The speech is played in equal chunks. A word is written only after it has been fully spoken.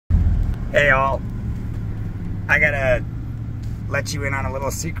Hey all, I gotta let you in on a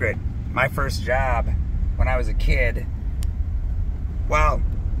little secret. My first job when I was a kid, well,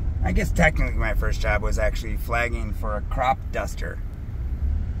 I guess technically my first job was actually flagging for a crop duster.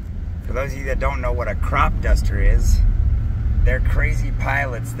 For those of you that don't know what a crop duster is, they're crazy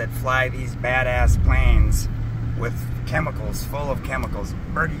pilots that fly these badass planes with chemicals, full of chemicals.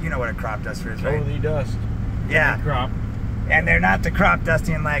 Birdie, you know what a crop duster is, right? Totally dust. Yeah. Crop. And they're not the crop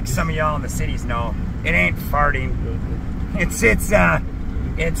dusting like some of y'all in the cities know. It ain't farting. It's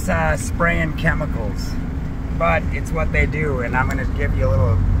spraying chemicals. But it's what they do, and I'm gonna give you a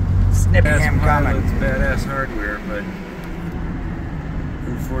little snippet of him coming. It's badass hardware, but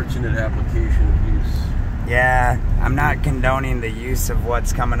unfortunate application of use. Yeah, I'm not condoning the use of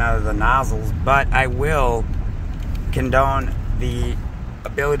what's coming out of the nozzles, but I will condone the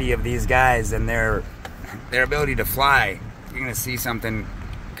ability of these guys and their ability to fly. You're gonna see something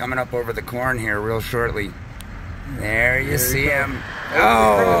coming up over the corn here real shortly. There you see him.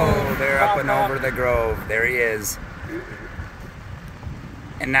 Oh, they're up and over the grove. There he is.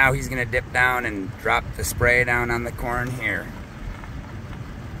 And now he's gonna dip down and drop the spray down on the corn here.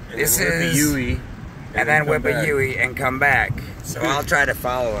 This is Yui, and then whip a Yui and come back. So I'll try to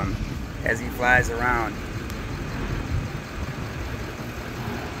follow him as he flies around.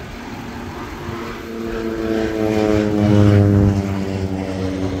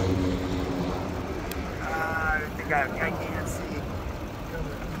 I can't see.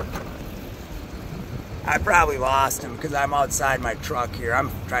 I probably lost him because I'm outside my truck here. I'm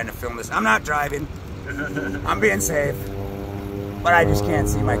trying to film this. I'm not driving. I'm being safe. But I just can't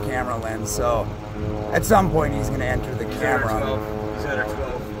see my camera lens, so at some point he's going to enter the camera. He's at our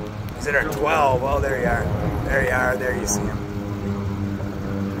 12. He's at our 12. Oh, there you are. There you are. There you see him.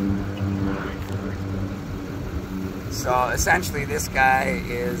 So essentially this guy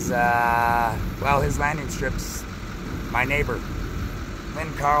is, well, his landing strip's my neighbor,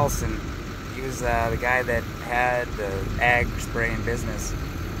 Lynn Carlson. He was the guy that had the ag spraying business.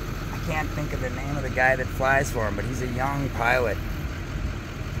 I can't think of the name of the guy that flies for him, but he's a young pilot.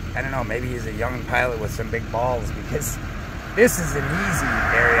 I don't know, maybe he's a young pilot with some big balls, because this is an easy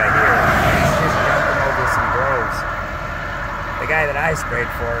area here. He's just jumping over some groves. The guy that I sprayed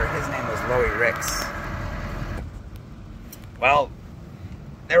for, his name was Loey Ricks. Well,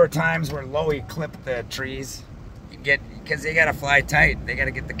 there were times where Loey clipped the trees. Because they gotta fly tight, they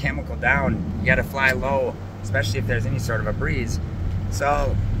gotta get the chemical down, you gotta fly low, especially if there's any sort of a breeze.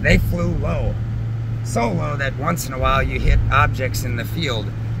 So they flew low, so low that once in a while you hit objects in the field,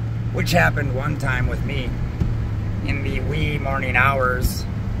 which happened one time with me in the wee morning hours.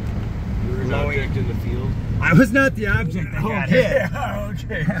 You were an object in the field? I was not the object that got hit.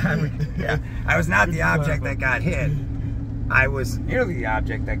 Okay. Yeah, I was not the object that got hit. I was nearly the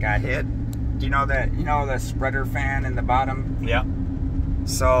object that got hit. You know that, you know the spreader fan in the bottom? Yeah.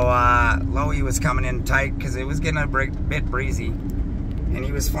 So Loey was coming in tight because it was getting a bit breezy, and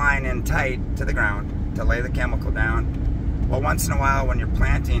he was flying in tight to the ground to lay the chemical down. Well, once in a while when you're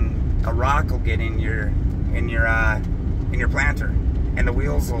planting, a rock will get in your planter, and the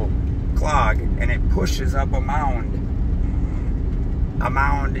wheels will clog, and it pushes up a mound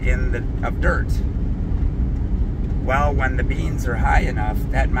of dirt. Well, when the beans are high enough,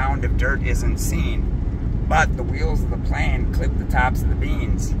 that mound of dirt isn't seen, but the wheels of the plane clip the tops of the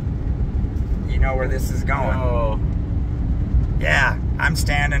beans. You know where this is going. Oh. Yeah, I'm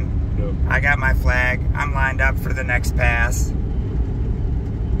standing. No. I got my flag. I'm lined up for the next pass.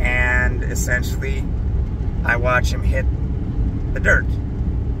 And essentially, I watch him hit the dirt.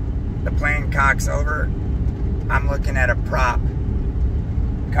 The plane cocks over. I'm looking at a prop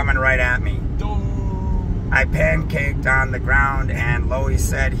coming right at me. I pancaked on the ground, and Loey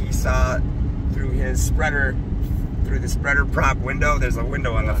said he saw through the spreader prop window. There's a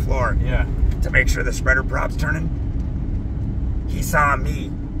window on the floor. Yeah. To make sure the spreader prop's turning. He saw me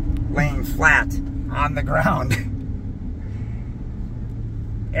laying flat on the ground.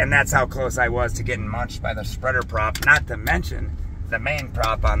 And that's how close I was to getting munched by the spreader prop, not to mention the main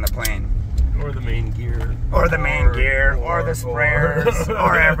prop on the plane. Or the main gear. Or the main gear, or the sprayers,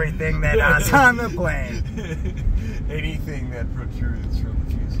 or everything that's on the plane. Anything that protrudes from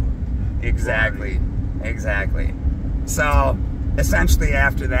the fuselage. Exactly, exactly. So, essentially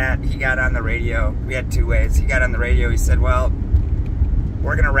after that, he got on the radio. We had two ways. He got on the radio, he said, well,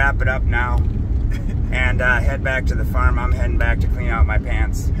 we're gonna wrap it up now and head back to the farm. I'm heading back to clean out my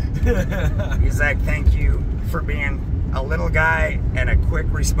pants. He's like, thank you for being a little guy and a quick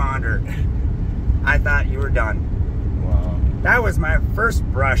responder. I thought you were done. Wow. That was my first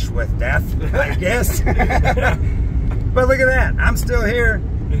brush with death, I guess. But look at that. I'm still here.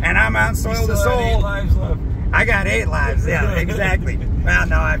 And I'm on Soil to Soul. 8 lives left. I got 8 lives, yeah, exactly. Well,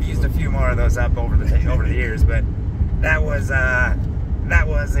 no, I've used a few more of those up over the years, but that was a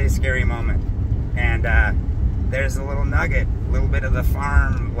scary moment. And there's a little nugget, a little bit of the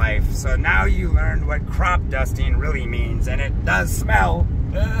farm life. So now you learned what crop dusting really means, and it does smell,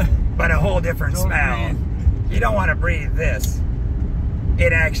 but a whole different smell. You don't want to breathe this.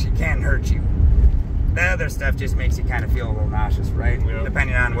 It actually can hurt you. The other stuff just makes you kind of feel a little nauseous, right? Yep.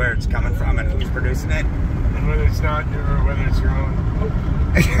 Depending on where it's coming from and who's producing it. And whether it's not, or whether it's your own.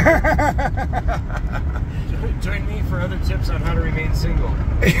 Join me for other tips on how to remain single.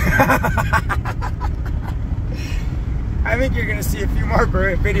 I think you're going to see a few more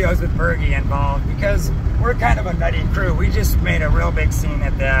videos with Bergie involved, because we're kind of a nutty crew. We just made a real big scene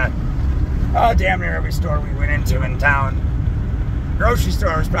at the, damn near every store we went into in town. Grocery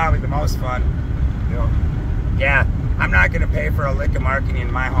store was probably the most fun. Yeah, I'm not going to pay for a lick of marketing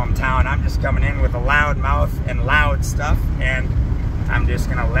in my hometown. I'm just coming in with a loud mouth and loud stuff, and I'm just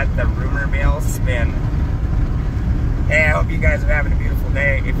going to let the rumor mill spin. Hey, I hope you guys are having a beautiful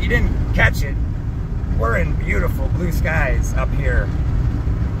day. If you didn't catch it, we're in beautiful blue skies up here.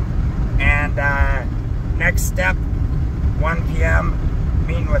 And next step, 1 p.m.,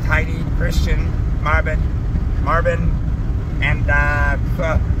 meeting with Heidi, Christian, Marvin, and I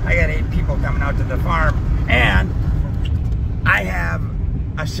got 8 people coming out to the farm, and I have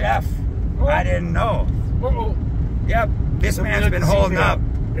a chef. I didn't know. Yep, this man's been holding up.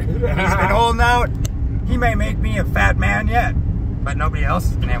 He's been holding out. He may make me a fat man yet, but nobody else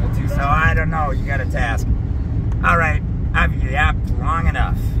has been able to, so I don't know. You got a task. All right, I've yapped long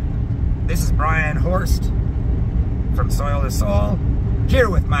enough. This is Brian Horst from Soil to Soul, here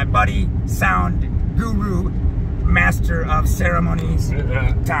with my buddy, sound guru, master of ceremonies,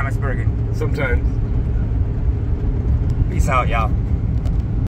 Thomas Bergen. Sometimes. Peace out, y'all.